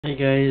Hey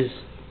guys,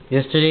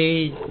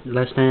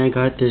 last night I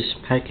got this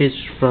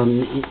package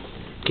from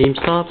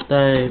GameStop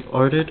that I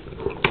ordered.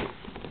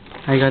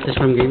 I got this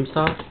from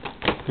GameStop,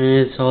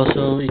 and it's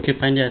also, you can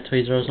find it at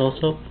Toys R Us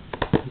also.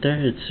 There,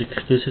 it's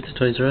exclusive to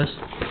Toys R Us.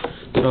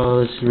 So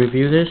let's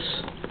review this.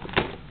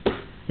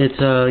 It's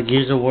a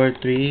Gears of War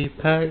 3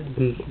 pack,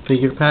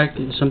 figure pack,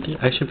 something,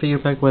 action figure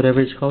pack,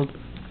 whatever it's called.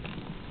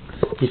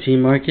 You see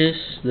Marcus,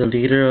 the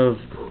leader of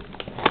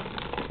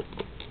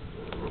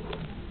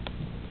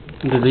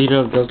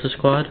Delta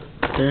Squad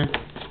there.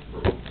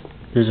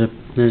 There's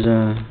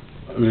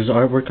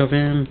artwork of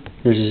him.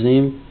 There's his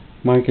name,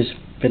 Marcus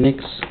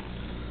Fenix.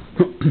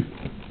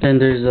 Then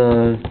there's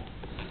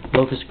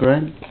Locust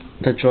Grunt,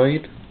 the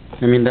droid.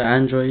 I mean the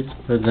android,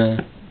 or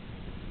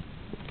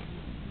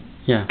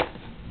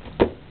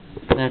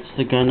that's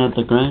the gun of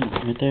the Grunt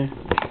right there.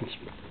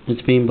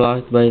 It's being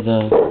blocked by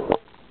the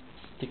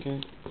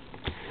sticker.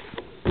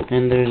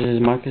 And there's his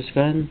Marcus's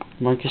gun.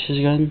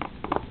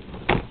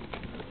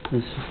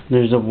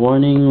 There's a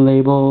warning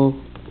label,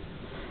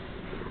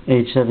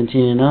 age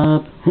 17 and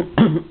up.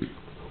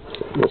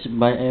 It's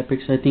by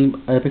Epix, I think,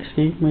 Epix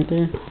game right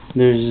there.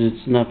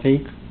 It's not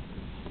fake.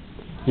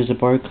 There's a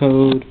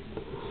barcode.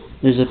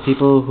 There's the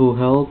people who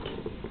helped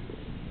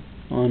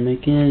on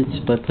making it.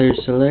 It's by Player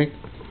Select,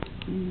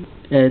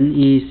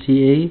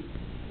 NECA.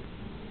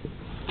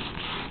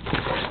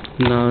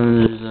 Now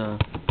there's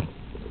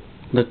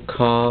the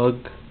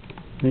cog.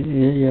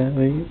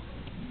 Wait.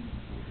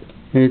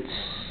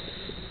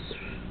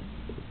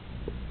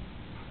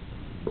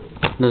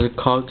 There's a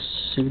cog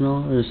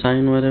signal or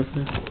sign,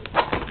 whatever.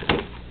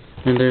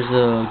 And there's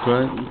the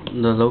grunt,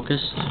 the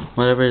locust,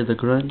 whatever the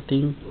grunt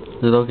thing,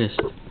 the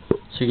locust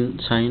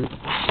sign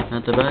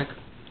at the back.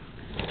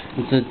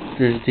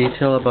 There's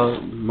detail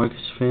about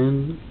Marcus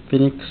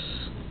Fenix,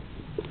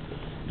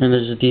 and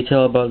there's a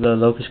detail about the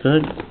locust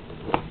grunt.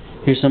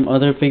 Here's some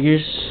other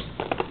figures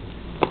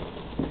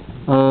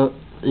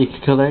you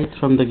can collect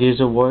from the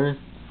Gears of War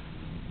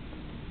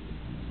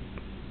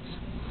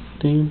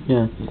thing.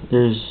 Yeah,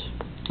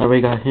 I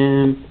already got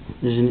him.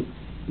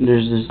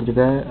 There's this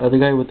other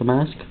guy with the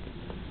mask.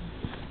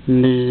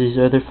 And there's these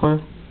other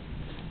four.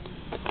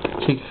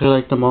 So you can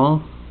collect them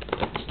all.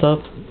 Stuff.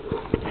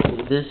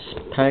 This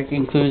pack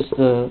includes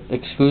the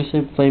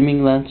exclusive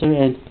Flaming Lancer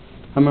and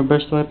Hammer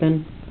Burst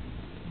weapon.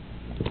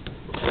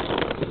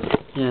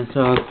 Yeah,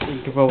 so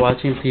thank you for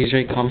watching. Please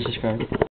rate, comment, subscribe.